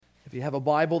If you have a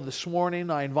Bible this morning,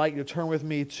 I invite you to turn with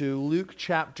me to Luke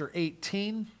chapter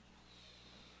 18.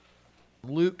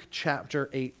 Luke chapter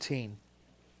 18.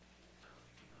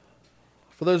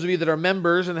 For those of you that are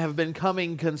members and have been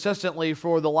coming consistently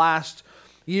for the last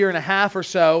year and a half or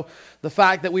so, the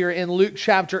fact that we are in Luke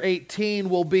chapter 18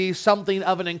 will be something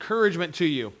of an encouragement to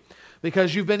you,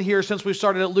 because you've been here since we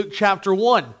started at Luke chapter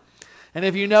 1. And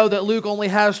if you know that Luke only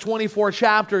has 24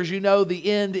 chapters, you know the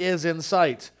end is in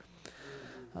sight.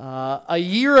 A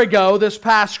year ago, this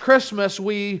past Christmas,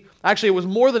 it was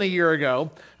more than a year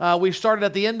ago, we started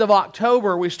at the end of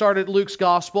October, we started Luke's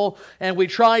Gospel, and we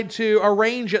tried to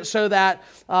arrange it so that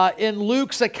in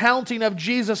Luke's accounting of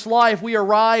Jesus' life, we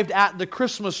arrived at the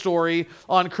Christmas story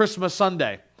on Christmas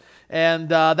Sunday. And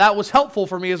that was helpful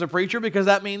for me as a preacher, because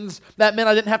that meant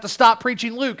I didn't have to stop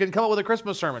preaching Luke and come up with a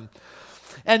Christmas sermon.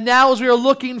 And now as we are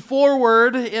looking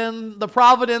forward in the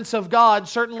providence of God,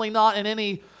 certainly not in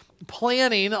any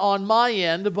planning on my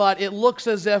end, but it looks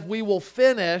as if we will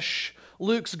finish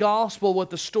Luke's gospel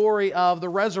with the story of the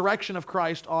resurrection of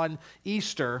Christ on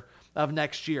Easter of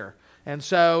next year. And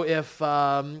so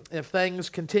if things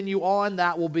continue on,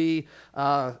 that will be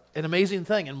an amazing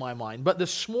thing in my mind. But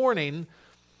this morning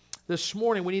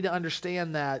we need to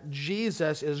understand that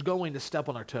Jesus is going to step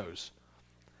on our toes.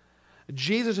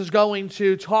 Jesus is going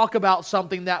to talk about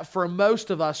something that for most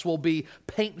of us will be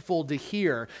painful to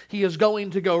hear. He is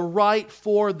going to go right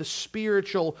for the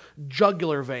spiritual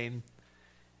jugular vein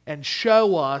and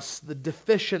show us the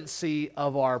deficiency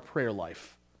of our prayer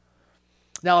life.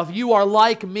 Now, if you are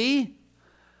like me,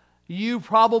 you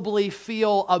probably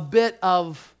feel a bit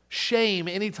of shame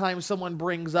anytime someone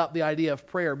brings up the idea of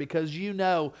prayer, because you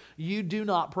know you do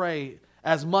not pray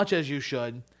as much as you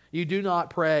should. You do not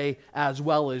pray as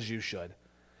well as you should.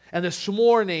 And this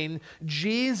morning,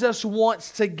 Jesus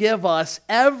wants to give us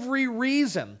every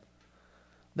reason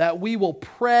that we will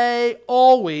pray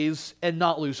always and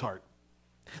not lose heart.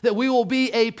 That we will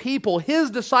be a people, His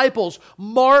disciples,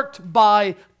 marked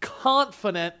by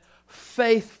confident,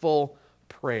 faithful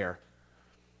prayer.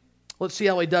 Let's see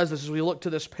how He does this as we look to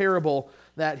this parable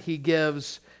that He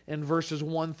gives in verses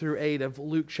 1 through 8 of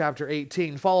Luke chapter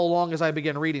 18. Follow along as I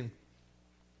begin reading.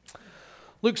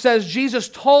 Luke says, Jesus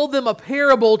told them a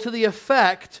parable to the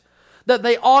effect that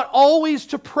they ought always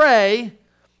to pray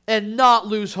and not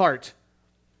lose heart.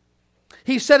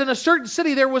 He said, in a certain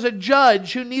city there was a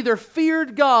judge who neither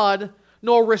feared God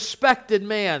nor respected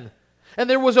man. And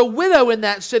there was a widow in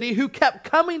that city who kept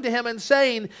coming to him and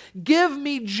saying, "Give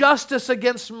me justice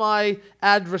against my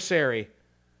adversary."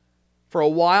 For a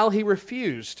while he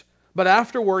refused. But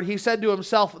afterward he said to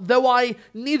himself, "Though I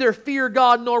neither fear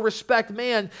God nor respect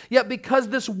man, yet because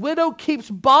this widow keeps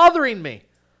bothering me,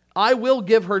 I will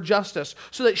give her justice,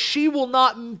 so that she will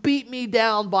not beat me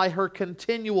down by her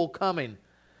continual coming."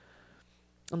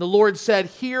 And the Lord said,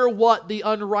 "Hear what the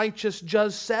unrighteous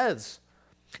judge says.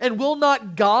 And will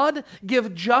not God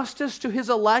give justice to His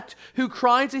elect who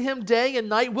cry to Him day and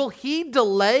night? Will He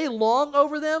delay long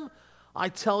over them? I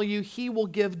tell you, He will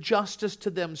give justice to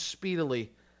them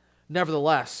speedily.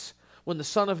 Nevertheless, when the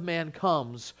Son of Man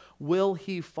comes, will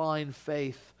He find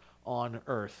faith on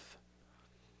earth?"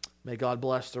 May God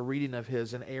bless the reading of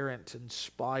His inerrant,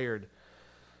 inspired,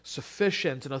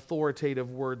 sufficient, and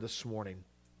authoritative word this morning.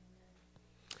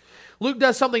 Luke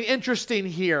does something interesting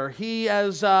here. He,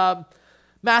 as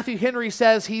Matthew Henry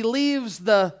says, he leaves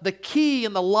the key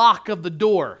in the lock of the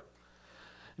door.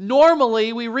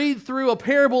 Normally, we read through a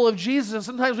parable of Jesus, and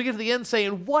sometimes we get to the end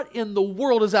saying, what in the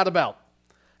world is that about?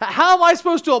 How am I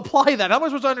supposed to apply that? How am I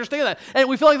supposed to understand that? And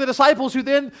we feel like the disciples who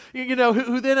then,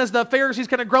 who then as the Pharisees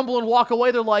kind of grumble and walk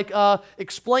away, they're like,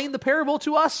 explain the parable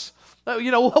to us?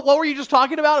 What were you just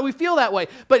talking about? And we feel that way.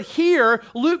 But here,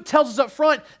 Luke tells us up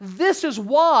front, this is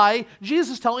why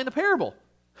Jesus is telling the parable.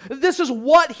 This is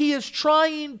what He is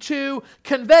trying to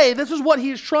convey. This is what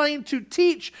He is trying to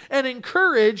teach and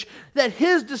encourage, that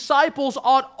His disciples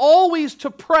ought always to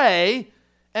pray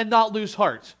and not lose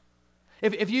heart.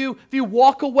 If you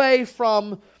walk away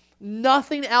from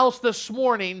nothing else this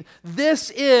morning,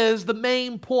 this is the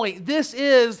main point. This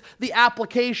is the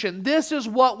application. This is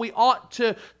what we ought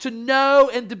to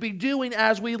know and to be doing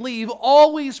as we leave,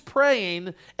 always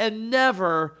praying and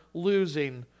never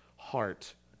losing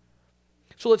heart.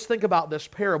 So let's think about this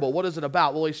parable. What is it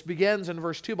about? Well, he begins in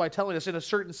verse 2 by telling us, in a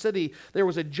certain city there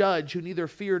was a judge who neither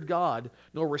feared God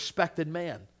nor respected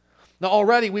man. Now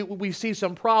already we see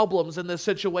some problems in this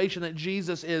situation that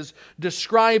Jesus is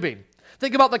describing.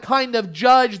 Think about the kind of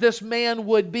judge this man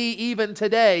would be even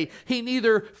today. He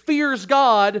neither fears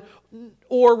God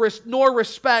nor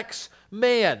respects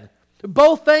man.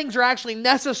 Both things are actually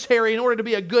necessary in order to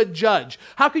be a good judge.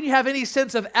 How can you have any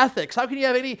sense of ethics? How can you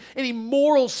have any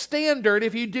moral standard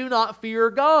if you do not fear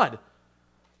God?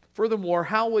 Furthermore,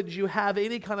 how would you have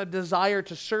any kind of desire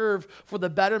to serve for the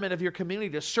betterment of your community,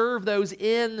 to serve those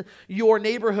in your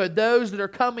neighborhood, those that are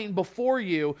coming before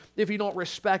you, if you don't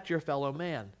respect your fellow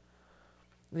man?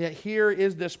 And yet here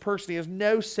is this person. He has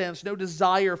no sense, no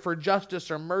desire for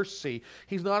justice or mercy.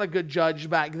 He's not a good judge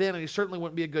back then, and he certainly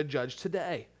wouldn't be a good judge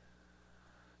today.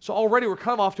 So already we're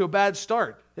kind of off to a bad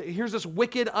start. Here's this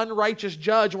wicked, unrighteous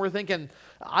judge, and we're thinking,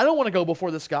 I don't want to go before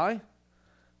this guy.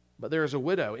 But there is a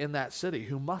widow in that city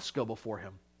who must go before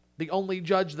him, the only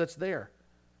judge that's there.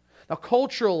 Now,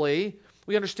 culturally,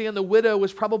 we understand the widow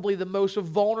was probably the most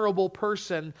vulnerable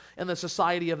person in the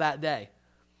society of that day.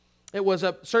 It was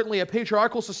certainly a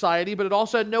patriarchal society, but it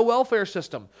also had no welfare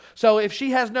system. So if she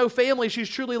has no family, she's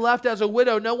truly left as a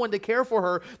widow, no one to care for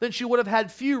her, then she would have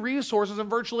had few resources and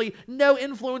virtually no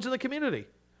influence in the community.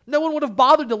 No one would have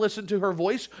bothered to listen to her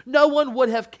voice. No one would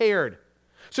have cared.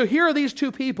 So here are these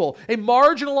two people, a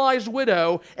marginalized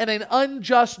widow and an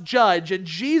unjust judge, and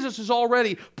Jesus is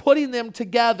already putting them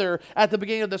together at the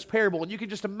beginning of this parable. And you can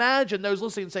just imagine those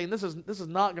listening saying, this is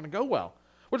not going to go well.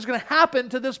 What's going to happen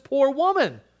to this poor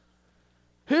woman?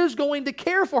 Who's going to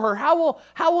care for her?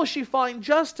 How will she find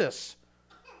justice?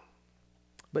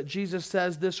 But Jesus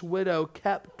says this widow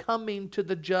kept coming to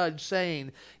the judge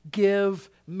saying, give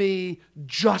me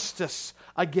justice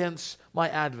against my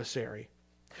adversary.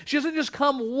 She doesn't just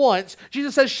come once.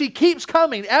 Jesus says she keeps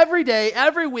coming every day,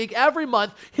 every week, every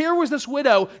month. Here was this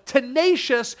widow,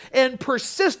 tenacious and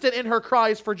persistent in her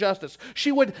cries for justice.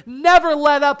 She would never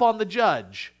let up on the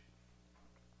judge.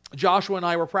 Joshua and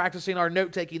I were practicing our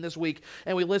note-taking this week,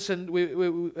 and we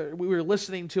were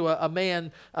listening to a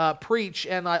man preach,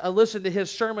 and I listened to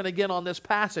his sermon again on this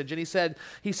passage, and he said,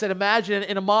 imagine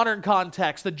in a modern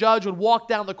context, the judge would walk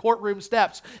down the courtroom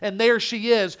steps, and there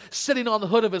she is, sitting on the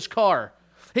hood of his car.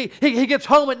 He gets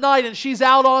home at night and she's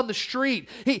out on the street.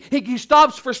 He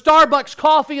stops for Starbucks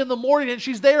coffee in the morning and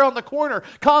she's there on the corner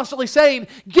constantly saying,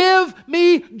 give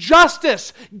me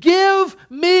justice, give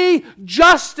me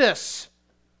justice.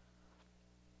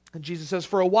 And Jesus says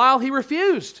for a while he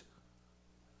refused.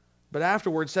 But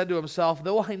afterwards said to himself,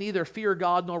 though I neither fear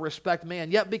God nor respect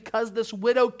man, yet because this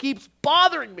widow keeps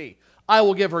bothering me, I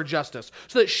will give her justice,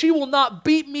 so that she will not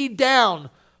beat me down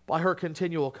by her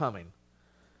continual coming.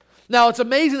 Now, it's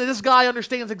amazing that this guy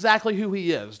understands exactly who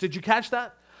he is. Did you catch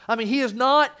that? I mean, he has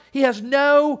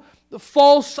no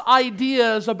false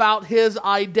ideas about his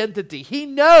identity. He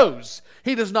knows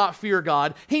he does not fear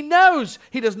God. He knows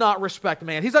he does not respect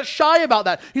man. He's not shy about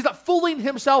that. He's not fooling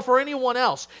himself or anyone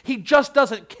else. He just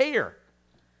doesn't care.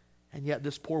 And yet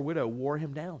this poor widow wore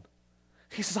him down.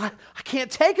 He says, I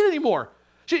can't take it anymore.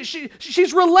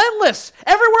 She's relentless.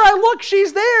 Everywhere I look,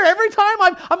 she's there. Every time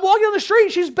I'm walking on the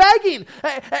street, she's begging.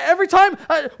 Every time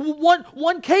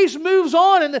one case moves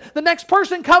on and the next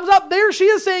person comes up, there she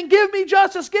is saying, give me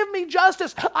justice, give me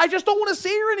justice. I just don't want to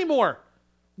see her anymore.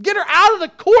 Get her out of the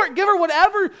court. Give her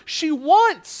whatever she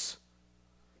wants.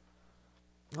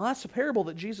 Well, that's the parable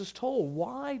that Jesus told.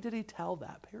 Why did he tell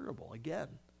that parable? Again,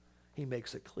 he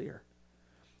makes it clear.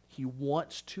 He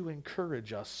wants to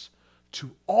encourage us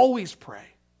to always pray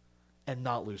and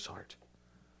not lose heart.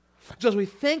 So as we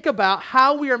think about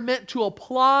how we are meant to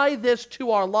apply this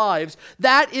to our lives,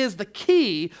 that is the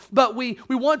key, but we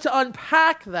want to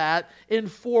unpack that in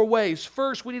 4 ways.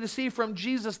 First, we need to see from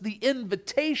Jesus the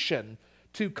invitation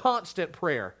to constant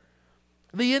prayer.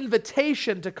 The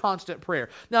invitation to constant prayer.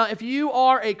 Now, if you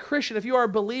are a Christian, if you are a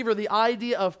believer, the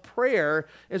idea of prayer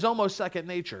is almost second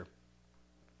nature.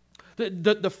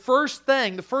 The first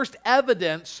thing, the first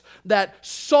evidence that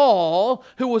Saul,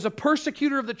 who was a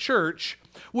persecutor of the church,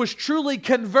 was truly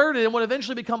converted and would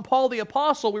eventually become Paul the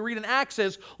Apostle, we read in Acts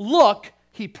is, look,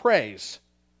 he prays.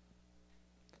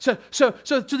 So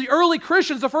to the early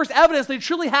Christians, the first evidence they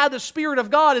truly had the Spirit of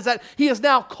God is that he is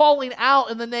now calling out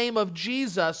in the name of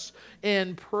Jesus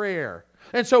in prayer.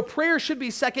 And so prayer should be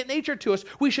second nature to us.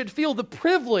 We should feel the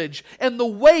privilege and the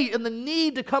weight and the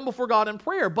need to come before God in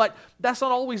prayer. But that's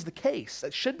not always the case.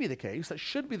 That should be the case. That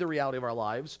should be the reality of our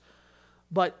lives.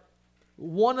 But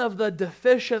one of the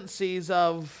deficiencies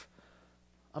of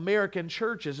American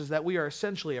churches is that we are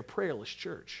essentially a prayerless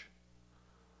church.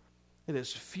 It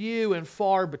is few and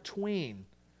far between.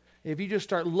 If you just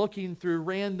start looking through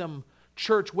random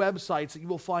church websites, you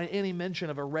will find any mention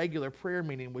of a regular prayer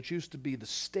meeting, which used to be the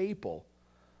staple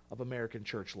of American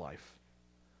church life.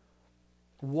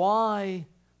 Why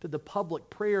did the public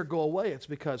prayer go away? It's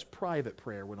because private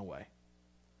prayer went away.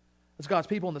 As God's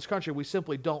people in this country, we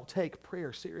simply don't take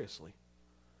prayer seriously.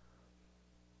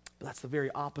 But that's the very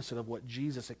opposite of what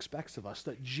Jesus expects of us,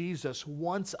 that Jesus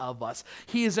wants of us.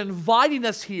 He is inviting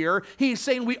us here. He's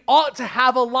saying we ought to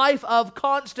have a life of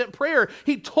constant prayer.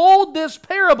 He told this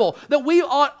parable that we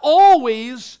ought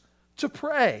always to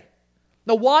pray.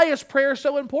 Now, why is prayer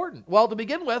so important? Well, to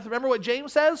begin with, remember what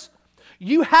James says?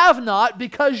 You have not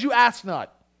because you ask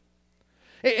not.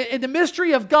 In the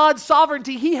mystery of God's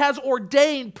sovereignty, He has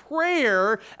ordained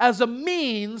prayer as a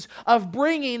means of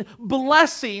bringing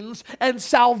blessings and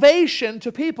salvation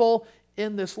to people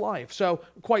in this life. So,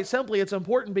 quite simply, it's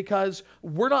important because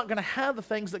we're not going to have the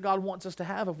things that God wants us to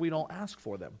have if we don't ask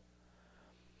for them.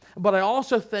 But I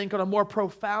also think on a more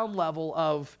profound level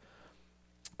of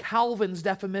Calvin's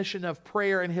definition of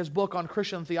prayer in his book on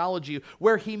Christian theology,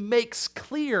 where he makes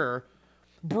clear,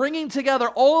 bringing together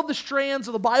all of the strands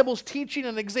of the Bible's teaching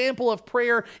and example of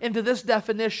prayer into this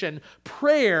definition: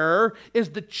 prayer is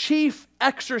the chief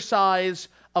exercise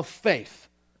of faith.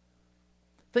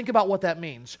 Think about what that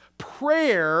means.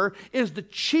 Prayer is the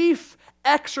chief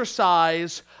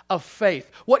exercise of faith.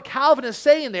 What Calvin is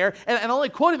saying there, and I only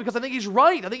quote him because I think he's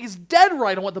right. I think he's dead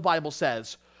right on what the Bible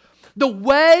says. The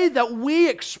way that we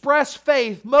express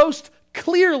faith most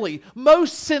clearly,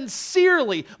 most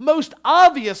sincerely, most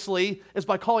obviously is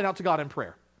by calling out to God in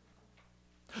prayer.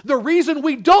 The reason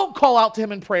we don't call out to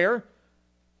Him in prayer,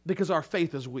 because our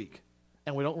faith is weak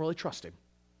and we don't really trust Him.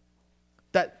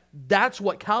 That's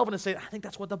what Calvin is saying. I think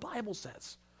that's what the Bible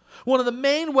says. One of the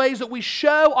main ways that we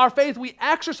show our faith, we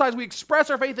exercise, we express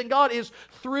our faith in God is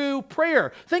through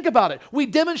prayer. Think about it. We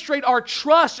demonstrate our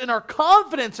trust and our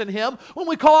confidence in Him when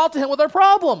we call out to Him with our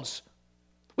problems.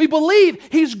 We believe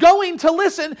He's going to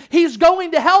listen, He's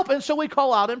going to help, and so we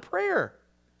call out in prayer.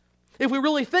 If we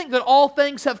really think that all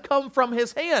things have come from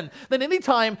His hand, then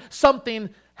anytime something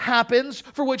happens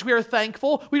for which we are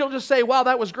thankful, we don't just say, wow,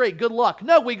 that was great, good luck.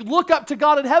 No, we look up to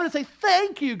God in heaven and say,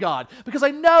 thank you, God, because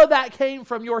I know that came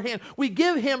from your hand. We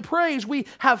give Him praise. We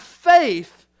have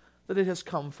faith that it has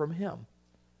come from Him.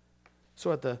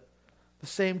 So at the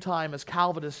same time as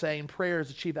Calvin is saying prayer is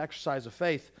the chief exercise of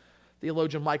faith,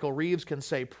 theologian Michael Reeves can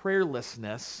say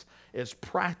prayerlessness is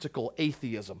practical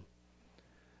atheism,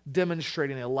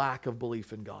 demonstrating a lack of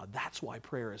belief in God. That's why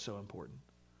prayer is so important.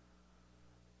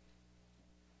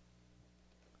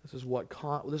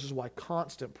 This is why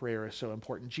constant prayer is so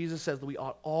important. Jesus says that we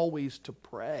ought always to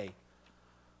pray.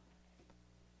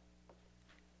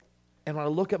 And when I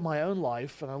look at my own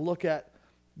life, and I look at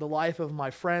the life of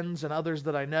my friends and others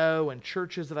that I know and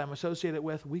churches that I'm associated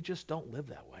with, we just don't live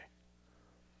that way.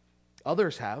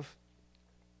 Others have.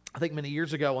 I think many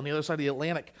years ago on the other side of the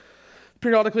Atlantic,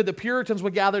 periodically the Puritans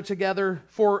would gather together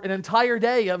for an entire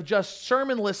day of just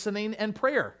sermon listening and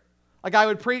prayer. A guy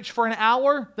would preach for an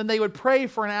hour, then they would pray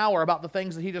for an hour about the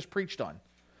things that he just preached on.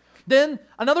 Then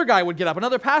another guy would get up,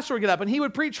 another pastor would get up, and he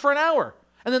would preach for an hour.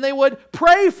 And then they would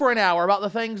pray for an hour about the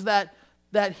things that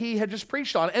he had just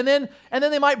preached on. And then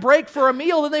they might break for a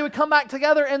meal, then they would come back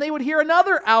together and they would hear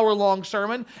another hour-long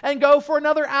sermon and go for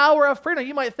another hour of prayer. Now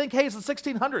you might think, hey, it's the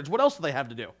 1600s. What else do they have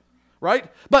to do? Right?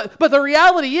 But the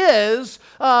reality is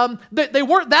that they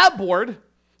weren't that bored.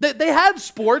 They had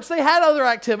sports, they had other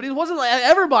activities. It wasn't like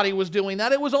everybody was doing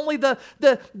that. It was only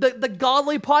the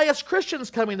godly, pious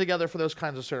Christians coming together for those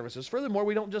kinds of services. Furthermore,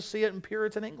 we don't just see it in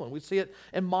Puritan England. We see it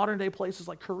in modern-day places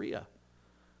like Korea,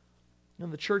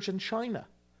 and the church in China,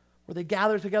 where they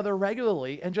gather together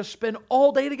regularly and just spend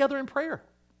all day together in prayer.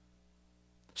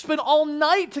 Spend all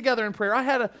night together in prayer.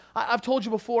 I've told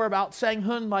you before about Sang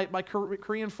Hun, my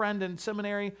Korean friend in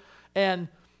seminary, and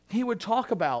he would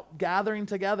talk about gathering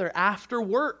together after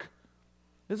work.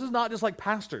 This is not just like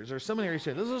pastors or seminary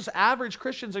students. This is average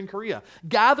Christians in Korea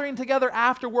gathering together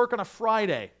after work on a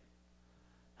Friday.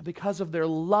 And because of their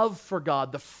love for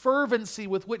God, the fervency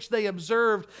with which they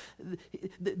observed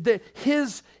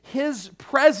His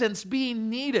presence being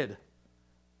needed,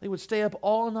 they would stay up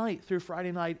all night through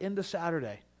Friday night into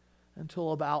Saturday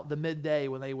until about the midday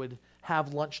when they would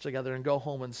have lunch together and go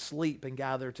home and sleep and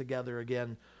gather together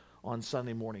again on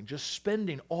Sunday morning, just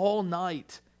spending all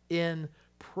night in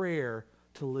prayer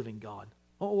to the living God.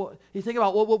 Oh, you think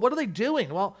about, what are they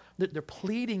doing? Well, they're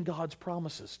pleading God's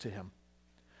promises to Him.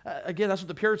 Again, that's what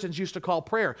the Puritans used to call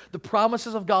prayer, the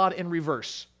promises of God in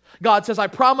reverse. God says, I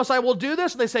promise I will do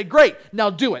this, and they say, great,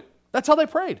 now do it. That's how they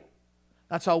prayed.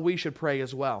 That's how we should pray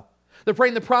as well. They're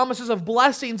praying the promises of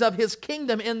blessings of His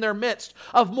kingdom in their midst,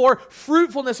 of more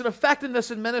fruitfulness and effectiveness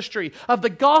in ministry, of the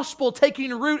gospel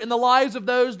taking root in the lives of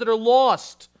those that are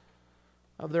lost,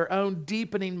 of their own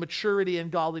deepening maturity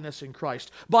and godliness in Christ.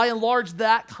 By and large,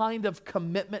 that kind of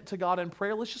commitment to God in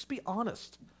prayer, let's just be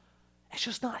honest, it's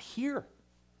just not here.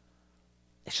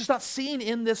 It's just not seen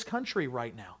in this country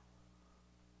right now.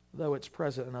 though it's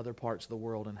present in other parts of the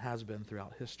world and has been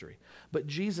throughout history. But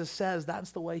Jesus says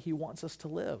that's the way he wants us to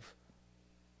live.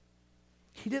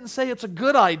 He didn't say it's a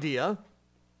good idea.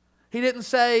 He didn't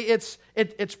say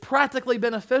it's practically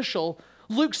beneficial.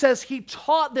 Luke says he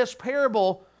taught this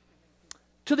parable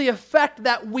to the effect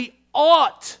that we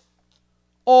ought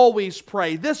always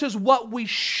pray. This is what we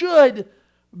should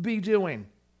be doing.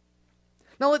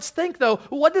 Now let's think though,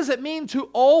 what does it mean to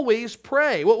always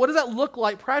pray? What does that look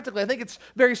like practically? I think it's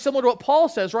very similar to what Paul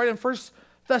says, right? In 1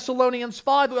 Thessalonians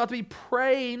 5, we ought to be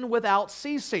praying without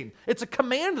ceasing. It's a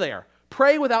command there.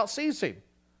 Pray without ceasing.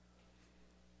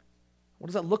 What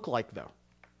does that look like though?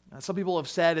 Some people have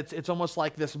said it's almost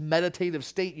like this meditative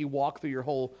state you walk through your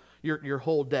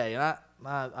whole day. And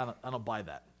I don't buy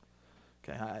that.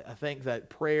 Okay, I think that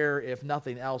prayer, if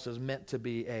nothing else, is meant to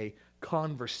be a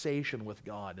conversation with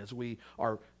God as we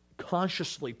are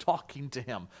consciously talking to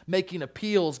Him, making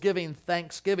appeals, giving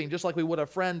thanksgiving, just like we would a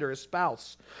friend or a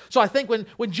spouse. So I think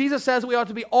when Jesus says we ought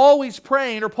to be always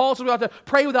praying, or Paul says we ought to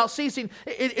pray without ceasing,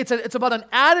 it's about an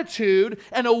attitude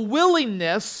and a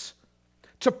willingness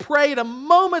to pray at a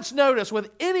moment's notice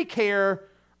with any care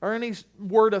or any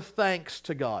word of thanks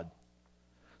to God.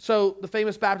 So the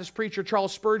famous Baptist preacher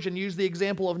Charles Spurgeon used the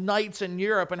example of knights in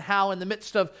Europe and how in the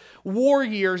midst of war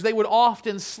years they would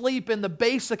often sleep in the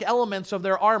basic elements of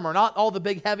their armor, not all the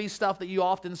big heavy stuff that you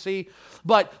often see,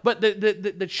 but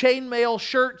the chainmail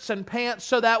shirts and pants,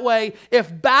 so that way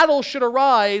if battle should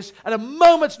arise, at a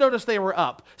moment's notice they were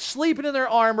up, sleeping in their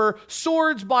armor,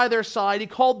 swords by their side. He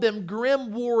called them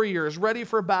grim warriors, ready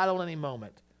for battle at any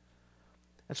moment.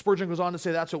 And Spurgeon goes on to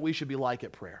say that's what we should be like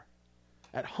at prayer.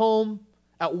 At home,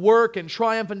 at work, in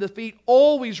triumph and defeat,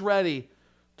 always ready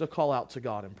to call out to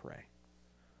God and pray.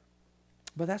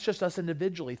 But that's just us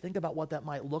individually. Think about what that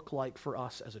might look like for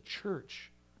us as a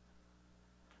church.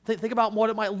 Think about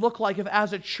what it might look like if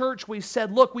as a church we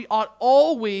said, look, we ought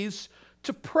always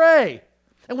to pray.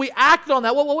 And we acted on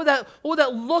that. What would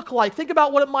that look like? Think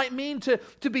about what it might mean to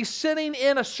be sitting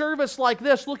in a service like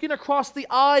this, looking across the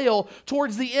aisle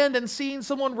towards the end and seeing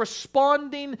someone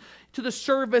responding to the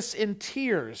service in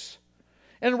tears.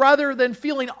 And rather than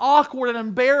feeling awkward and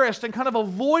embarrassed and kind of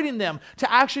avoiding them,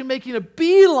 to actually making a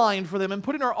beeline for them and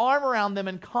putting our arm around them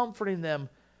and comforting them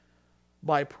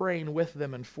by praying with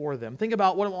them and for them. Think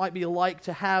about what it might be like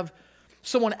to have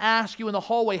someone ask you in the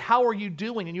hallway, "How are you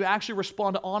doing?" And you actually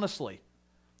respond honestly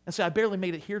and say, "I barely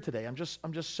made it here today. I'm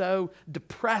just so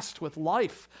depressed with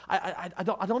life. I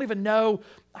don't even know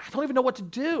what to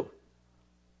do."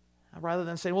 Rather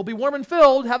than saying, "Well, be warm and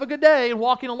filled, have a good day," and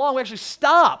walking along, we actually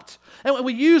stopped. And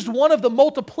we used one of the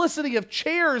multiplicity of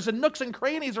chairs and nooks and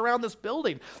crannies around this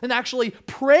building and actually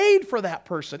prayed for that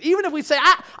person. Even if we say,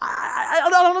 I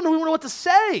don't know what to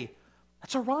say,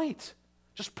 that's all right.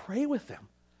 Just pray with them.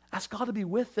 Ask God to be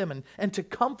with them and to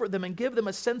comfort them and give them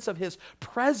a sense of His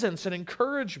presence and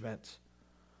encouragement.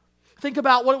 Think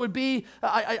about what it would be.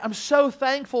 I'm so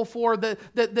thankful for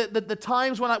the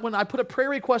times when I put a prayer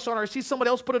request on or I see somebody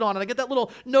else put it on and I get that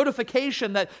little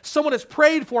notification that someone has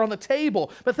prayed for on the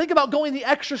table. But think about going the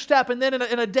extra step and then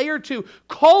in a day or two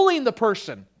calling the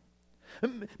person.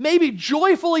 Maybe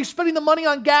joyfully spending the money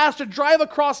on gas to drive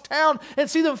across town and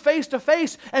see them face to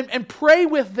face and pray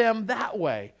with them that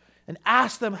way and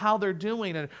ask them how they're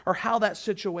doing or how that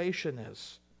situation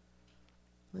is.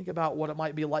 Think about what it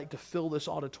might be like to fill this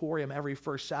auditorium every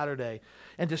first Saturday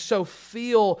and to so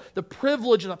feel the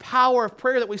privilege and the power of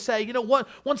prayer that we say, you know what,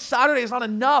 one Saturday is not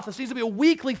enough. This needs to be a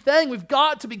weekly thing. We've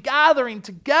got to be gathering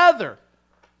together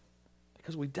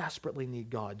because we desperately need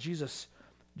God. Jesus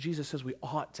says we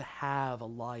ought to have a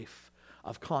life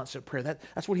of constant prayer.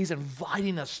 That's what He's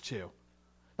inviting us to.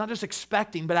 Not just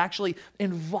expecting, but actually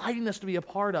inviting us to be a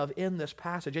part of in this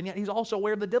passage. And yet He's also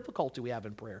aware of the difficulty we have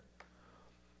in prayer.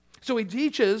 So He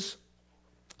teaches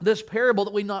this parable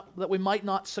that we might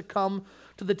not succumb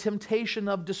to the temptation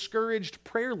of discouraged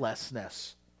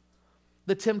prayerlessness.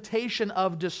 The temptation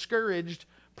of discouraged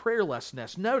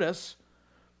prayerlessness. Notice,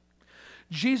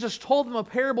 Jesus told them a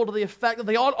parable to the effect that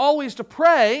they ought always to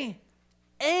pray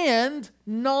and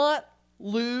not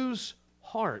lose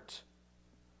heart.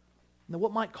 Now,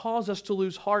 what might cause us to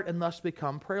lose heart and thus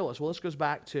become prayerless? Well, this goes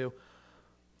back to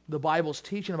the Bible's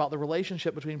teaching about the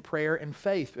relationship between prayer and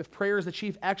faith. If prayer is the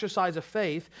chief exercise of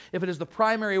faith, if it is the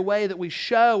primary way that we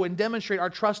show and demonstrate our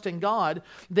trust in God,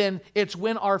 then it's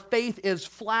when our faith is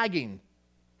flagging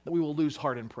that we will lose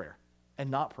heart in prayer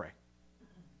and not pray.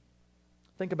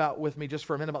 Think about with me just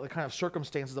for a minute about the kind of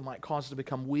circumstances that might cause us to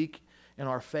become weak in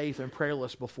our faith and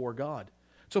prayerless before God.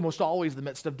 It's almost always the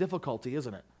midst of difficulty,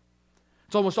 isn't it?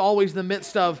 It's almost always in the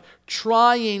midst of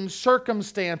trying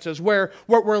circumstances where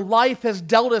life has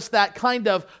dealt us that kind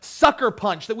of sucker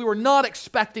punch that we were not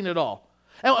expecting at all.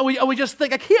 And we just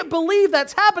think, I can't believe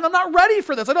that's happened. I'm not ready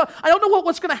for this. I don't know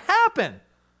what's going to happen.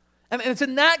 And it's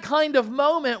in that kind of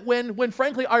moment when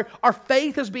frankly, our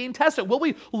faith is being tested. Will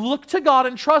we look to God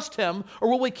and trust Him, or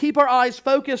will we keep our eyes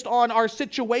focused on our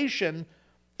situation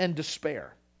and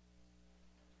despair?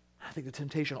 I think the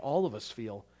temptation all of us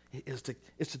feel is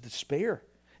to despair,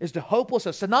 is to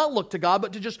hopelessness, to not look to God,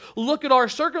 but to just look at our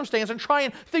circumstance and try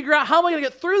and figure out how am I going to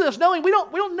get through this, knowing we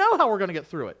don't know how we're going to get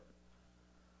through it.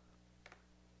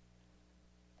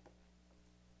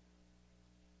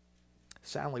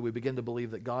 Sadly, we begin to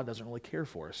believe that God doesn't really care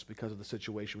for us because of the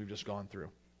situation we've just gone through.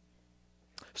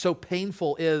 So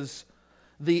painful is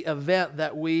the event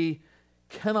that we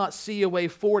cannot see a way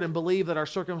forward and believe that our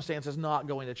circumstance is not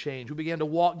going to change. We begin to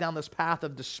walk down this path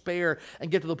of despair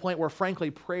and get to the point where,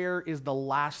 frankly, prayer is the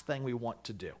last thing we want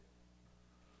to do.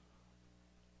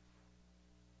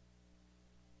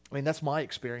 I mean, that's my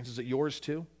experience. Is it yours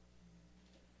too?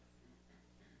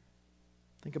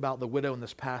 Think about the widow in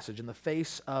this passage. In the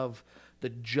face of the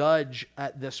judge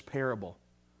at this parable,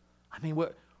 I mean,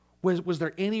 was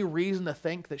there any reason to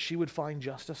think that she would find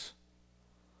justice?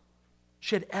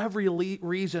 She had every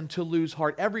reason to lose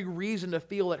heart, every reason to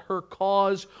feel that her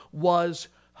cause was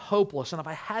hopeless. And if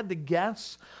I had to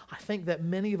guess, I think that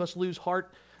many of us lose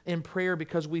heart in prayer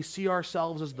because we see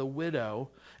ourselves as the widow,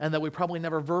 and that we probably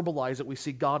never verbalize it. We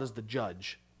see God as the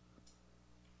judge.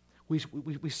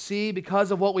 We see,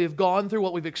 because of what we have gone through,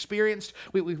 what we've experienced,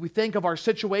 we think of our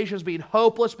situations being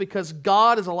hopeless because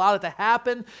God has allowed it to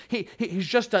happen. He's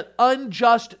just an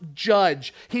unjust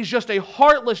judge. He's just a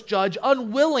heartless judge,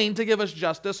 unwilling to give us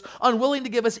justice, unwilling to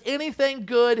give us anything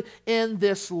good in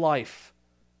this life.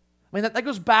 I mean, that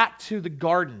goes back to the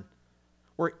garden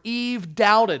where Eve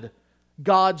doubted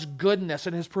God's goodness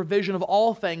and His provision of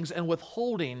all things and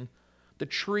withholding the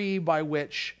tree by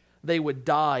which they would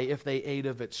die if they ate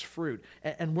of its fruit.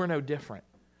 And we're no different.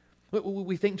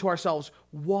 We think to ourselves,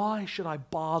 why should I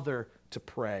bother to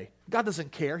pray? God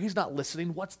doesn't care. He's not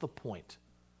listening. What's the point?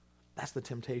 That's the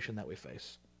temptation that we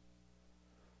face.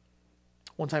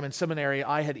 One time in seminary,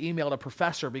 I had emailed a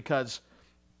professor because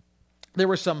there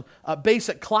were some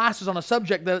basic classes on a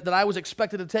subject that I was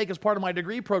expected to take as part of my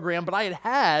degree program, but I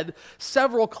had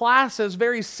several classes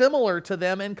very similar to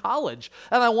them in college.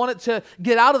 And I wanted to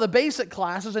get out of the basic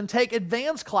classes and take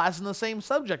advanced classes in the same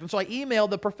subject. And so I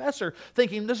emailed the professor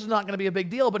thinking this is not going to be a big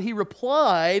deal, but he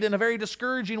replied in a very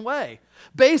discouraging way,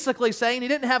 basically saying he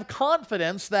didn't have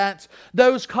confidence that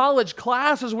those college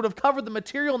classes would have covered the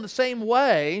material in the same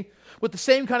way, with the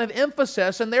same kind of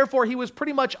emphasis, and therefore he was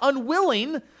pretty much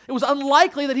unwilling. It was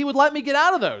unlikely that he would let me get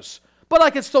out of those, but I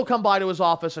could still come by to his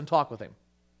office and talk with him.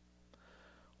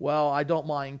 Well, I don't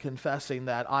mind confessing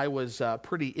that I was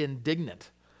pretty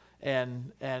indignant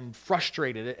and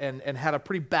frustrated and had a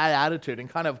pretty bad attitude and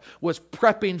kind of was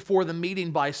prepping for the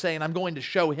meeting by saying, I'm going to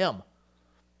show him.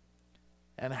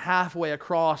 And halfway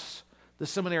across the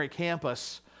seminary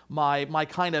campus, my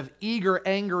kind of eager,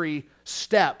 angry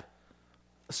step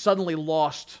suddenly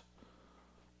lost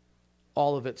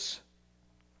all of its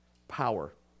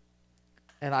power.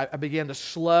 And I began to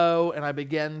slow, and I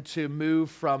began to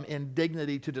move from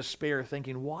indignity to despair,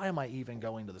 thinking, why am I even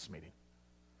going to this meeting?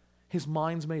 His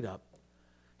mind's made up.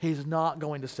 He's not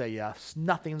going to say yes.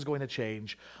 Nothing's going to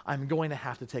change. I'm going to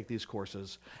have to take these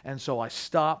courses. And so I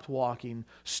stopped walking,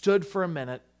 stood for a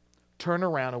minute, turned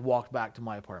around, and walked back to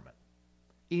my apartment.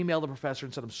 Emailed the professor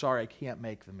and said, I'm sorry, I can't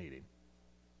make the meeting.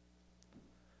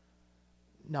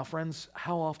 Now, friends,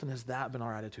 how often has that been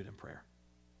our attitude in prayer?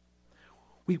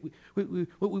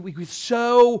 We're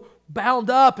so bound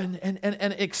up and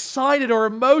excited or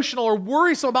emotional or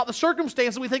worrisome about the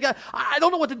circumstance that we think, I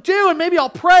don't know what to do, and maybe I'll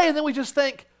pray, and then we just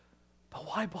think, but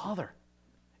why bother?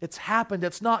 It's happened.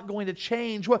 It's not going to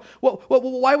change.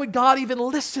 Why would God even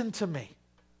listen to me?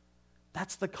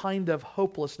 That's the kind of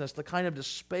hopelessness, the kind of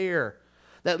despair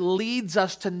that leads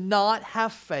us to not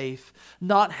have faith,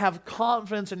 not have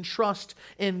confidence and trust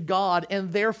in God,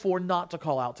 and therefore not to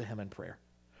call out to Him in prayer.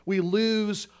 We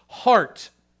lose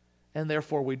heart, and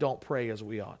therefore we don't pray as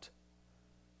we ought.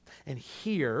 And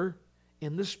here,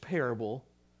 in this parable,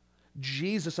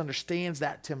 Jesus understands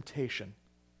that temptation.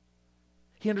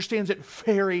 He understands it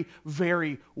very,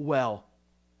 very well.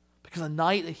 Because the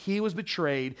night that He was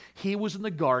betrayed, He was in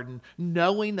the garden,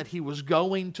 knowing that He was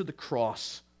going to the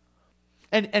cross.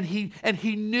 And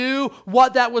he knew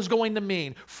what that was going to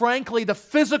mean. Frankly, the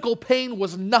physical pain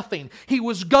was nothing. He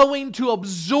was going to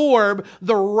absorb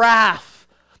the wrath,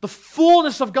 the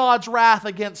fullness of God's wrath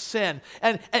against sin.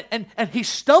 And he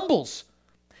stumbles.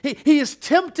 He is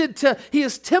tempted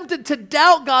to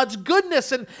doubt God's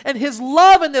goodness and His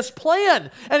love in this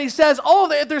plan. And he says,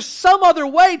 oh, if there's some other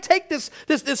way, take this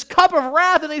cup of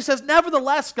wrath. And he says,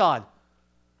 nevertheless, God,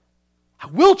 I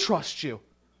will trust you.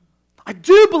 I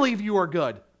do believe you are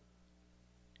good.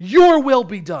 Your will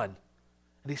be done.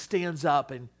 And he stands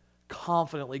up and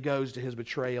confidently goes to his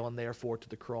betrayal and therefore to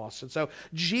the cross. And so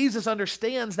Jesus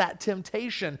understands that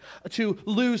temptation to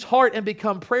lose heart and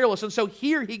become prayerless. And so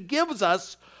here he gives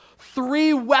us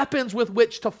 3 weapons with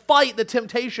which to fight the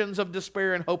temptations of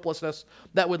despair and hopelessness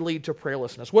that would lead to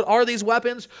prayerlessness. What are these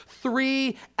weapons?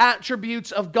 3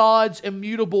 attributes of God's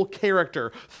immutable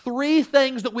character. 3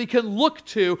 things that we can look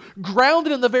to,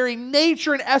 grounded in the very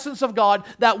nature and essence of God,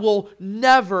 that will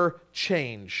never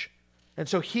change. And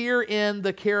so here in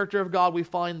the character of God, we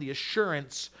find the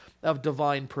assurance of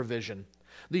divine provision.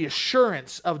 The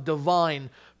assurance of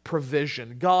divine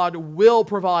provision. God will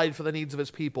provide for the needs of His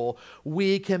people.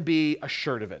 We can be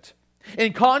assured of it.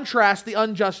 In contrast, the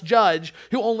unjust judge,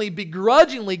 who only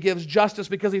begrudgingly gives justice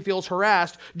because he feels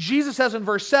harassed, Jesus says in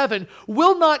verse 7,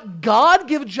 will not God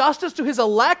give justice to His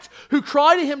elect who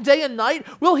cry to Him day and night?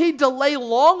 Will He delay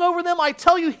long over them? I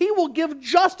tell you, He will give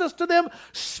justice to them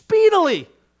speedily.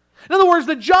 In other words,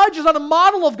 the judge is not a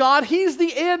model of God. He's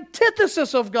the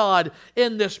antithesis of God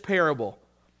in this parable.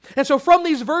 And so from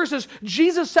these verses,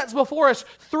 Jesus sets before us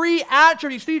 3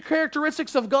 attributes, 3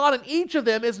 characteristics of God, and each of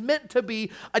them is meant to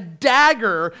be a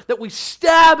dagger that we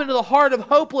stab into the heart of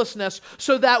hopelessness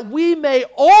so that we may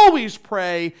always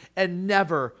pray and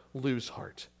never lose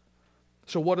heart.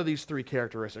 So what are these 3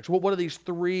 characteristics? What are these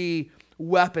 3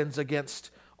 weapons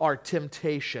against our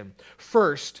temptation?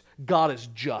 First, God is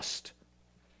just.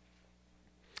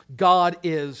 God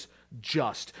is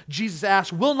just. Jesus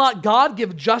asks, will not God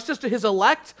give justice to His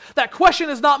elect? That question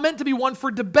is not meant to be one for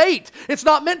debate. It's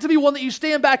not meant to be one that you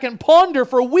stand back and ponder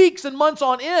for weeks and months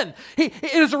on end. It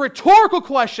is a rhetorical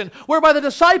question whereby the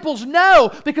disciples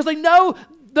know, because they know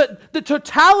the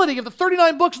totality of the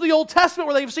 39 books of the Old Testament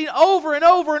where they've seen over and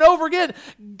over and over again,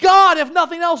 God, if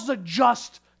nothing else, is a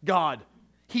just God.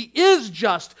 He is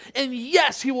just, and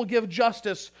yes, He will give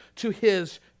justice to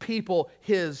His people,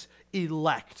 His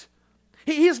elect.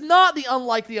 He is not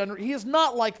like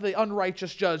the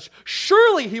unrighteous judge.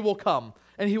 Surely He will come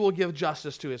and He will give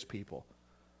justice to His people.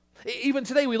 Even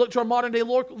today we look to our modern day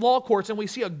law courts and we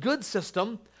see a good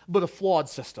system, but a flawed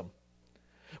system.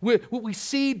 We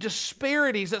see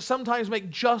disparities that sometimes make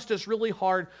justice really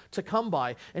hard to come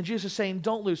by. And Jesus is saying,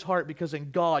 don't lose heart, because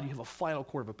in God you have a final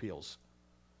court of appeals.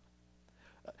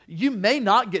 You may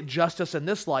not get justice in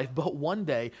this life, but one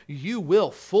day you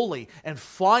will fully and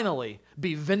finally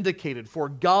be vindicated, for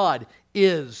God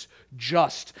is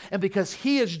just. And because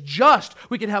He is just,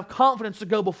 we can have confidence to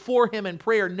go before Him in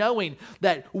prayer, knowing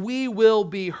that we will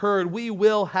be heard, we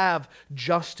will have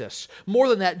justice. More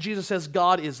than that, Jesus says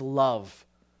God is love.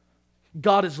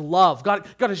 God is love. God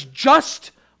is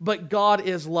just, but God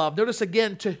is love. Notice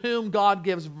again, to whom God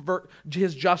gives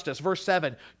His justice. Verse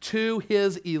 7, to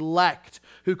His elect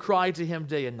who cry to Him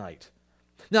day and night.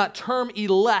 Now, that term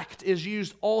elect is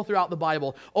used all throughout the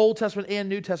Bible, Old Testament and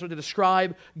New Testament, to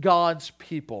describe God's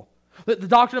people. The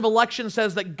doctrine of election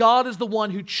says that God is the one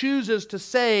who chooses to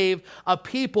save a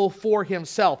people for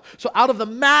Himself. So out of the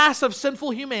mass of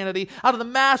sinful humanity, out of the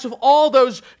mass of all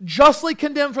those justly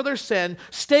condemned for their sin,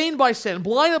 stained by sin,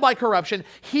 blinded by corruption,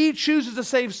 He chooses to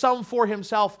save some for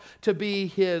Himself to be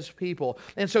His people.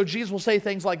 And so Jesus will say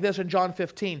things like this in John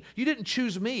 15. You didn't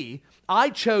choose me, I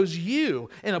chose you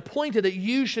and appointed that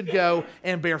you should go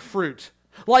and bear fruit.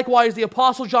 Likewise, the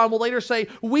Apostle John will later say,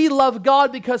 we love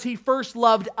God because He first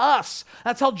loved us.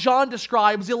 That's how John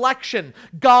describes election,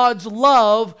 God's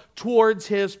love towards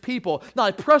His people. Now,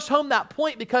 I press home that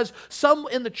point because some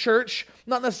in the church,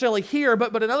 not necessarily here,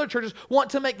 but in other churches, want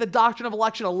to make the doctrine of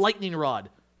election a lightning rod.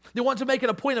 They want to make it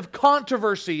a point of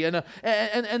controversy and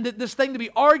this thing to be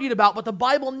argued about, but the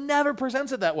Bible never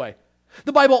presents it that way.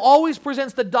 The Bible always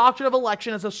presents the doctrine of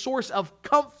election as a source of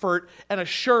comfort and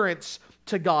assurance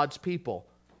to God's people.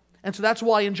 And so that's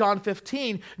why in John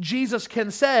 15, Jesus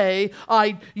can say,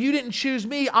 you didn't choose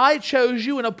me, I chose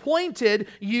you and appointed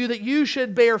you that you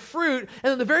should bear fruit.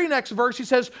 And in the very next verse he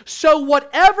says, so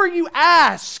whatever you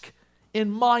ask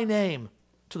in my name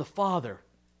to the Father,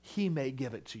 He may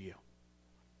give it to you.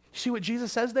 You see what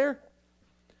Jesus says there?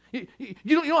 You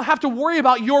don't have to worry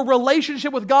about your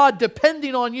relationship with God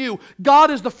depending on you. God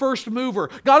is the first mover.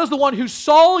 God is the one who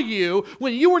saw you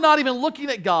when you were not even looking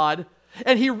at God,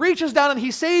 and He reaches down and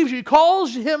He saves you. He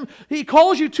calls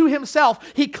you to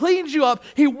Himself. He cleans you up.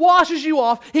 He washes you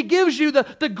off. He gives you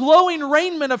the glowing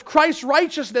raiment of Christ's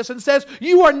righteousness and says,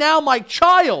 you are now my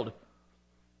child.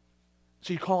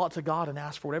 So you call out to God and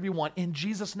ask for whatever you want in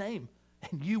Jesus' name,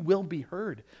 and you will be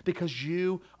heard because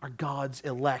you are God's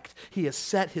elect. He has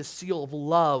set his seal of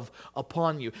love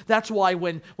upon you. That's why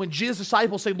when Jesus'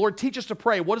 disciples say, Lord, teach us to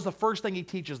pray, what is the first thing he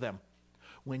teaches them?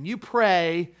 When you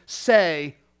pray,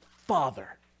 say,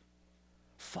 Father.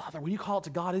 Father, when you call out to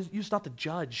God, you're not the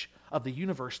judge of the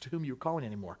universe to whom you're calling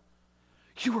anymore.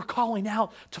 You are calling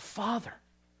out to Father.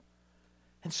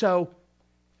 And so,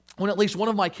 when at least one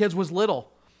of my kids was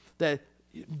little, that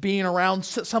being around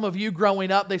some of you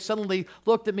growing up, they suddenly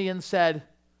looked at me and said,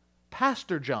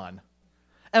 Pastor John.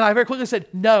 And I very quickly said,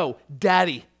 no,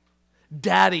 Daddy.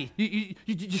 Daddy.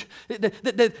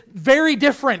 The very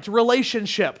different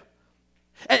relationship.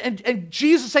 And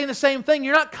Jesus is saying the same thing.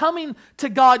 You're not coming to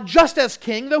God just as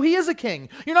king, though he is a king.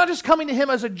 You're not just coming to him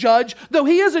as a judge, though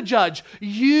he is a judge.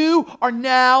 You are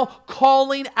now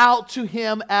calling out to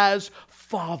him as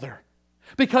Father.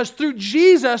 Because through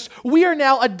Jesus, we are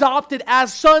now adopted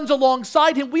as sons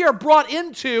alongside him. We are brought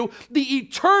into the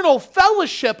eternal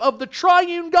fellowship of the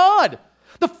triune God.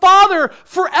 The Father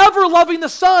forever loving the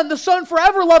Son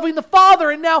forever loving the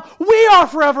Father, and now we are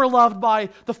forever loved by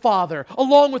the Father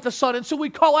along with the Son. And so we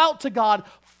call out to God,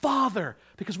 Father,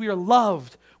 because we are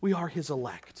loved. We are his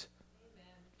elect.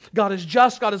 Amen. God is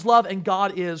just, God is love, and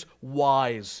God is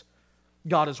wise.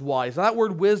 God is wise. Now, that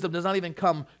word wisdom does not even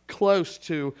come close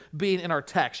to being in our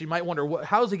text. You might wonder,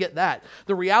 how does he get that?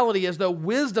 The reality is, though,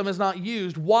 wisdom is not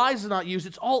used, wise is not used,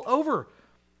 it's all over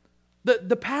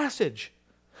the passage.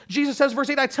 Jesus says, verse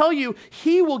 8, I tell you,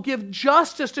 he will give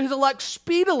justice to his elect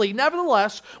speedily.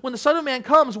 Nevertheless, when the Son of Man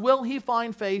comes, will he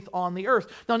find faith on the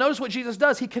earth? Now, notice what Jesus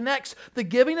does. He connects the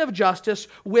giving of justice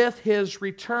with his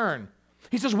return.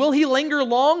 He says, will he linger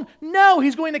long? No,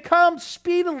 he's going to come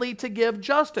speedily to give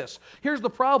justice. Here's the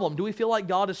problem. Do we feel like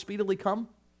God has speedily come?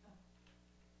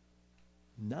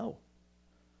 No.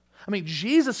 I mean,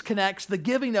 Jesus connects the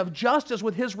giving of justice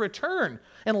with his return.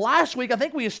 And last week, I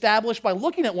think we established by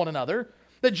looking at one another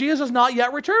that Jesus has not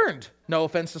yet returned. No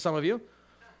offense to some of you.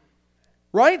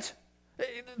 Right?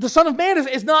 The Son of Man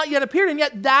is not yet appeared, and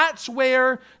yet that's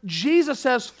where Jesus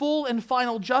says full and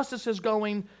final justice is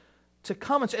going to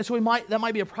come. And so that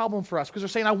might be a problem for us because they're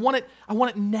saying, I want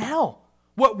it now.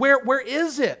 Where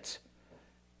is it?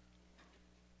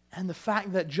 And the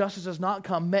fact that justice has not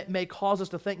come may cause us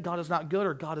to think God is not good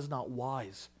or God is not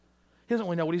wise. He doesn't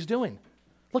really know what he's doing.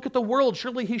 Look at the world.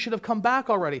 Surely he should have come back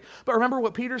already. But remember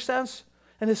what Peter says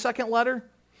in his second letter?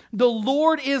 The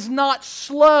Lord is not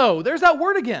slow. There's that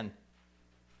word again.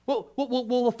 Will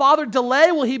the Father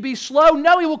delay? Will he be slow?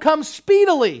 No, he will come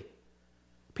speedily.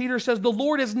 Peter says the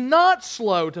Lord is not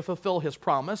slow to fulfill his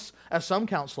promise, as some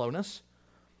count slowness,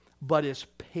 but is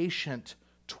patient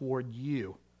toward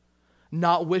you,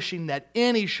 not wishing that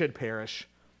any should perish,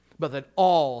 but that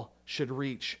all should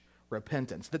reach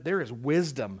repentance. That there is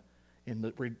wisdom in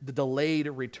the delayed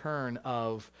return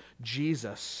of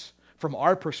Jesus. From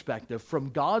our perspective, from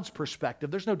God's perspective,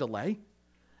 there's no delay.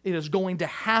 It is going to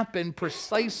happen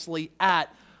precisely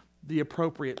at the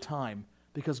appropriate time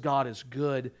because God is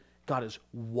good, God is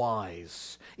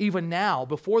wise. Even now,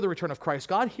 before the return of Christ,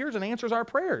 God hears and answers our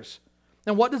prayers.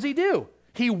 And what does he do?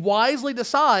 He wisely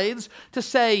decides to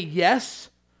say yes,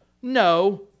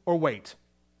 no, or wait.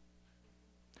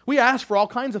 We ask for all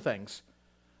kinds of things,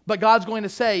 but God's going to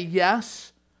say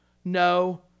yes,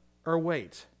 no, or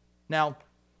wait. Now,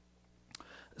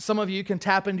 some of you can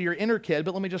tap into your inner kid,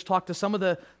 but let me just talk to some of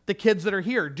the kids that are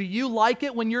here. Do you like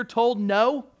it when you're told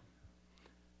no?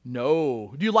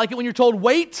 No. Do you like it when you're told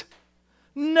wait?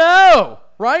 No.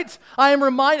 Right? I am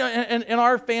reminded, in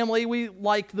our family, we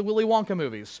like the Willy Wonka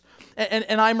movies.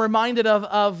 And I'm reminded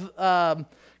of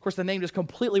course, the name just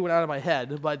completely went out of my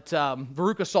head, but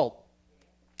Veruca Salt.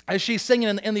 As she's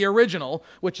singing in the original,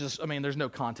 which is, I mean, there's no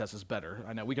contest is better.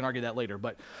 I know, we can argue that later,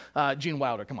 but Gene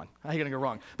Wilder, come on, how are you going to go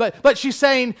wrong? But she's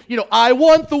saying, I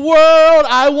want the world,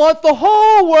 I want the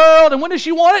whole world, and when does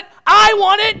she want it? I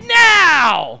want it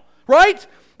now, right?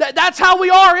 That's how we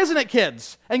are, isn't it,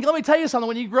 kids? And let me tell you something,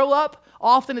 when you grow up,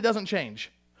 often it doesn't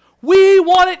change. We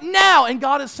want it now, and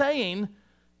God is saying,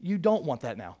 you don't want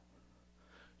that now.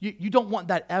 You don't want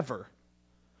that ever.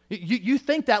 You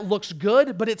think that looks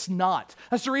good, but it's not.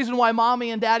 That's the reason why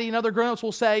mommy and daddy and other grown-ups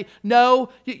will say, no,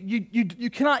 you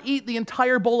cannot eat the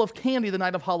entire bowl of candy the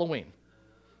night of Halloween.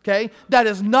 Okay? That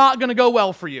is not going to go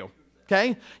well for you.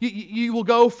 Okay? You will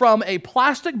go from a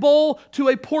plastic bowl to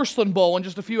a porcelain bowl in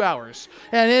just a few hours.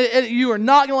 And you are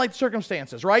not going to like the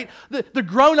circumstances, right? The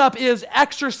grown-up is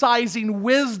exercising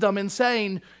wisdom and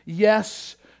saying,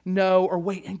 yes, no, or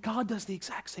wait. And God does the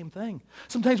exact same thing.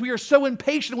 Sometimes we are so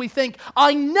impatient, we think,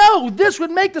 I know this would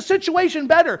make the situation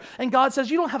better. And God says,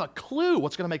 you don't have a clue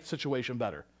what's going to make the situation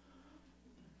better.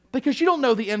 because you don't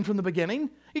know the end from the beginning.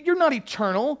 You're not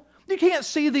eternal. You can't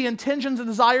see the intentions and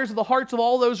desires of the hearts of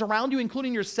all those around you,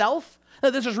 including yourself,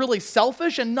 that this is really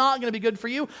selfish and not going to be good for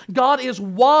you. God is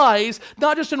wise,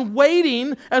 not just in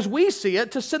waiting, as we see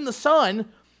it, to send the Son,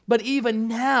 but even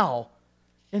now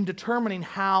in determining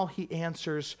how He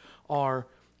answers our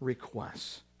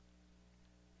requests.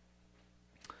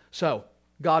 So,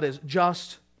 God is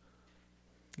just,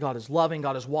 God is loving,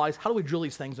 God is wise. How do we drill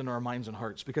these things into our minds and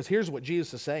hearts? Because here's what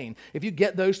Jesus is saying. If you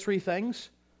get those three things,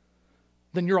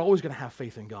 then you're always going to have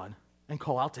faith in God and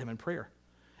call out to Him in prayer.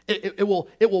 It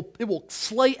will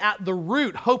slay at the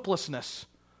root hopelessness.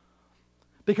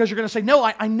 Because you're going to say, no,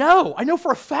 I know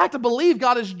for a fact, I believe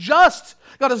God is just,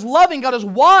 God is loving, God is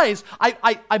wise. I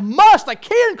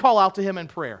can call out to Him in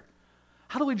prayer.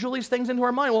 How do we drill these things into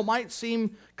our mind? Well, it might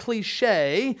seem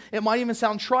cliche, it might even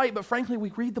sound trite, but frankly, we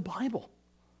read the Bible.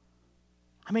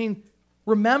 I mean,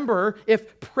 remember,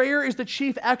 if prayer is the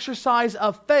chief exercise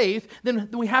of faith, then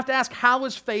we have to ask, how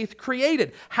is faith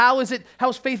created? How is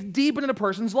faith deepened in a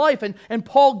person's life? And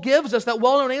Paul gives us that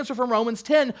well-known answer from Romans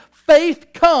 10, faith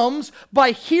comes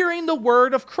by hearing the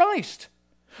word of Christ.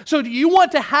 So do you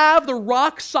want to have the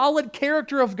rock-solid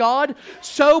character of God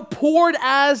so poured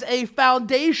as a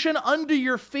foundation under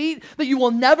your feet that you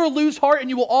will never lose heart and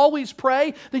you will always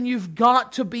pray? Then you've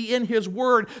got to be in His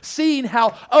Word, seeing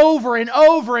how over and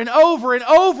over and over and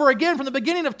over again from the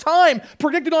beginning of time,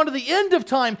 predicted on to the end of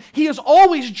time, He is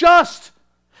always just.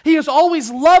 He is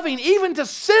always loving, even to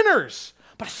sinners,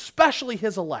 but especially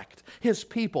His elect, His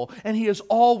people, and He is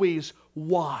always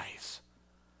wise.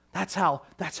 That's how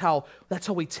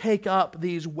we take up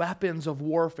these weapons of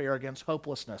warfare against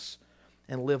hopelessness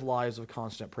and live lives of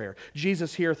constant prayer.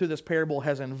 Jesus here through this parable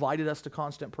has invited us to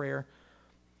constant prayer.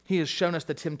 He has shown us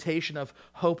the temptation of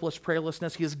hopeless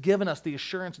prayerlessness. He has given us the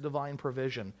assurance of divine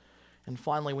provision. And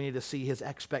finally, we need to see His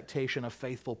expectation of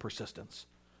faithful persistence.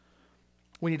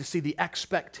 We need to see the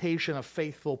expectation of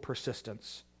faithful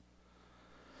persistence.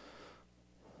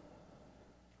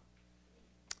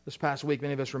 This past week,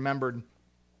 many of us remembered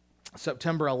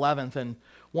September 11th, and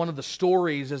one of the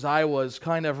stories as I was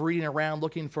kind of reading around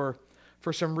looking for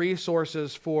some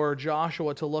resources for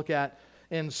Joshua to look at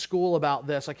in school about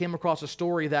this, I came across a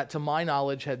story that to my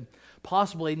knowledge had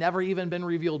possibly never even been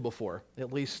revealed before.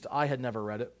 At least I had never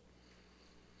read it.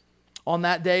 On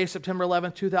that day, September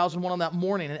 11th, 2001, on that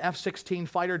morning, an F-16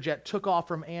 fighter jet took off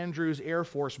from Andrews Air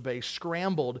Force Base,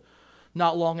 scrambled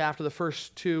not long after the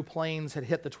first two planes had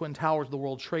hit the Twin Towers of the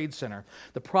World Trade Center.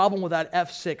 The problem with that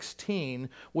F-16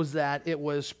 was that it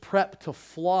was prepped to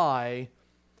fly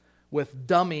with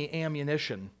dummy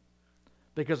ammunition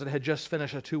because it had just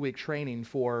finished a 2-week training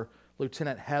for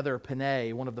Lieutenant Heather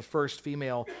Panay, one of the first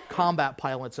female combat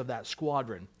pilots of that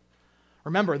squadron.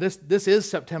 Remember, this is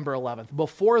September 11th.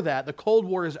 Before that, the Cold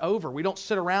War is over. We don't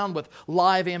sit around with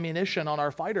live ammunition on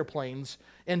our fighter planes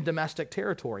in domestic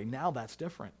territory. Now that's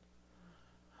different.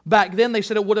 Back then, they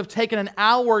said it would have taken an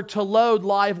hour to load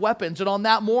live weapons. And on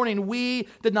that morning, we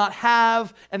did not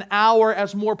have an hour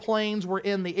as more planes were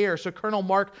in the air. So Colonel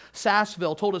Mark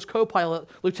Sassville told his co-pilot,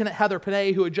 Lieutenant Heather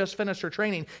Panay, who had just finished her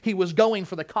training, he was going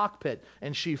for the cockpit,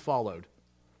 and she followed.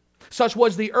 Such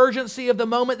was the urgency of the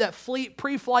moment that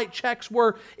pre-flight checks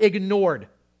were ignored.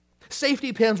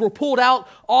 Safety pins were pulled out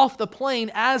off the plane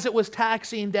as it was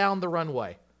taxiing down the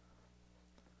runway.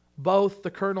 Both the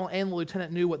colonel and the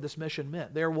lieutenant knew what this mission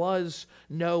meant. There was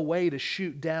no way to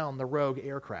shoot down the rogue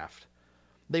aircraft.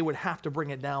 They would have to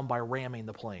bring it down by ramming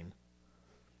the plane.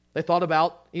 They thought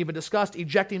about, even discussed,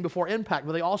 ejecting before impact,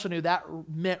 but they also knew that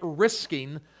meant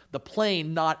risking the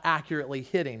plane not accurately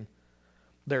hitting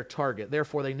their target.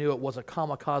 Therefore, they knew it was a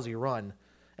kamikaze run,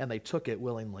 and they took it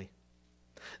willingly.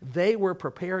 They were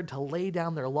prepared to lay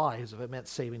down their lives if it meant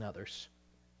saving others.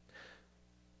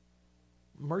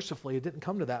 Mercifully, it didn't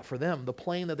come to that for them. The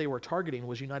plane that they were targeting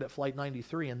was United Flight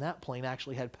 93, and that plane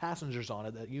actually had passengers on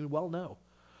it that you well know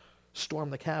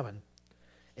stormed the cabin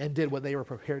and did what they were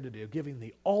prepared to do, giving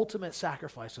the ultimate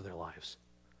sacrifice of their lives.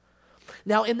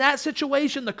 Now, in that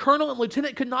situation, the colonel and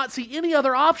lieutenant could not see any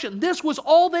other option. This was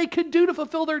all they could do to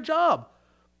fulfill their job.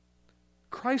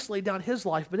 Christ laid down His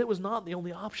life, but it was not the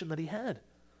only option that He had.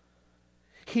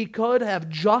 He could have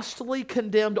justly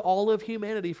condemned all of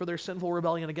humanity for their sinful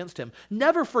rebellion against Him.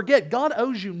 Never forget, God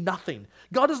owes you nothing.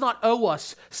 God does not owe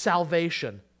us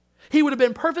salvation. He would have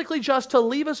been perfectly just to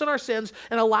leave us in our sins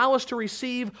and allow us to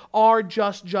receive our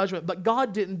just judgment. But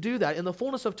God didn't do that. In the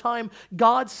fullness of time,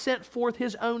 God sent forth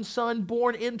His own Son,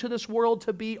 born into this world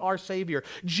to be our Savior.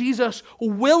 Jesus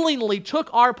willingly took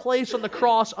our place on the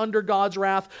cross under God's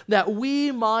wrath that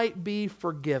we might be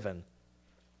forgiven.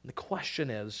 The question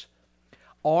is,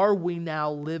 Are we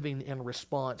now living in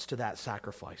response to that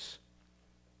sacrifice?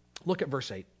 Look at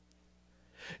verse 8.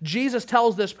 Jesus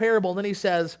tells this parable, and then he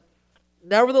says,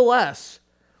 nevertheless,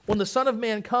 when the Son of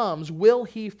Man comes, will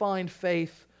he find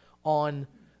faith on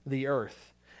the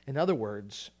earth? In other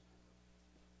words,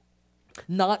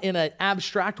 not in an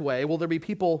abstract way will there be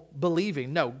people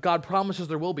believing. No, God promises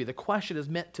there will be. The question is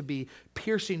meant to be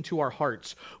piercing to our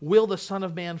hearts. Will the Son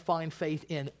of Man find faith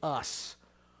in us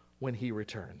when he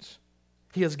returns?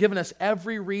 He has given us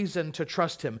every reason to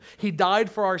trust him. He died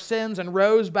for our sins and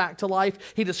rose back to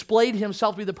life. He displayed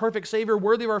himself to be the perfect Savior,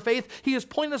 worthy of our faith. He has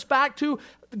pointed us back to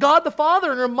God the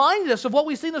Father and reminded us of what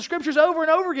we see in the Scriptures over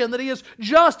and over again, that he is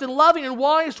just and loving and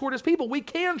wise toward his people. We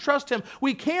can trust him.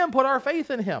 We can put our faith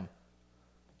in him.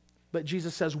 But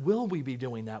Jesus says, will we be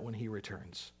doing that when he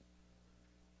returns?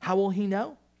 How will he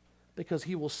know? Because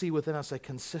he will see within us a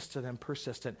consistent and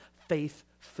persistent,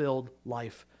 faith-filled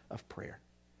life of prayer.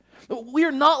 We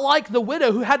are not like the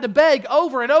widow who had to beg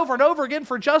over and over and over again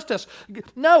for justice.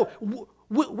 No,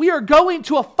 we are going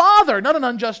to a Father, not an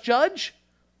unjust judge.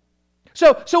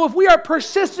 So if we are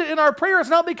persistent in our prayer, it's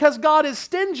not because God is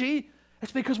stingy.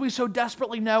 It's because we so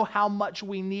desperately know how much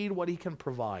we need what he can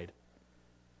provide.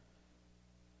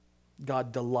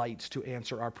 God delights to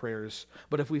answer our prayers.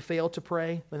 But if we fail to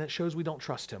pray, then it shows we don't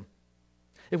trust him.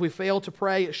 If we fail to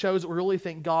pray, it shows that we really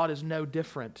think God is no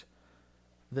different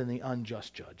than the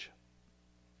unjust judge.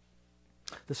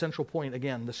 The central point,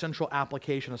 again, the central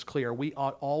application is clear. We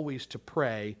ought always to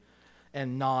pray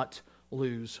and not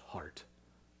lose heart.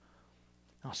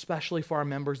 Now, especially for our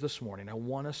members this morning, I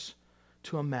want us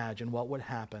to imagine what would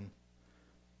happen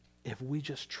if we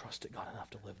just trusted God enough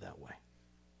to live that way.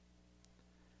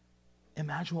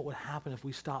 Imagine what would happen if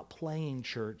we stopped playing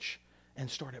church and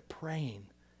started praying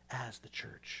as the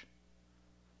church.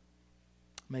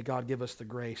 May God give us the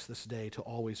grace this day to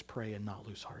always pray and not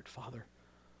lose heart, Father.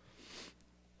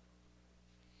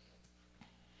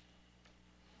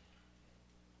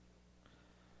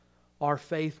 Our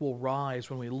faith will rise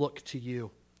when we look to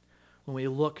you, when we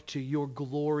look to your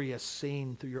glorious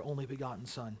scene through your only begotten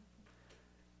Son.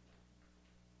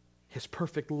 His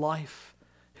perfect life,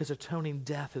 his atoning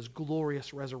death, his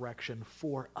glorious resurrection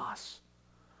for us.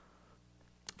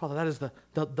 Father, that is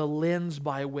the lens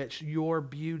by which your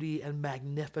beauty and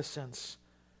magnificence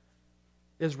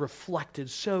is reflected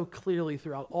so clearly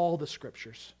throughout all the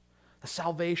Scriptures. The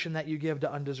salvation that you give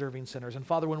to undeserving sinners. And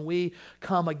Father, when we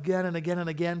come again and again and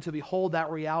again to behold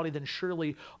that reality, then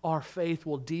surely our faith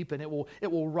will deepen.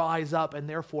 It will rise up, and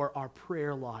therefore our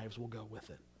prayer lives will go with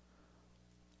it.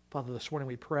 Father, this morning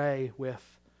we pray with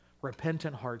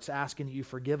repentant hearts, asking that you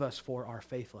forgive us for our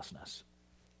faithlessness.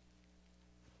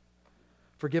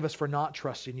 Forgive us for not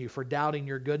trusting you, for doubting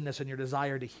your goodness and your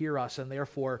desire to hear us, and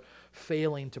therefore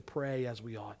failing to pray as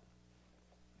we ought.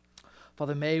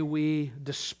 Father, may we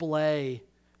display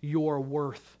your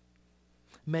worth.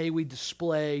 May we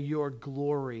display your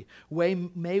glory.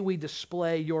 May we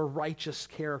display your righteous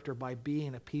character by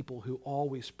being a people who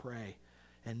always pray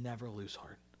and never lose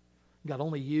heart. God,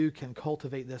 only you can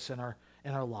cultivate this in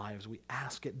our lives. We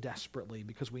ask it desperately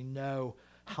because we know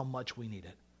how much we need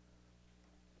it.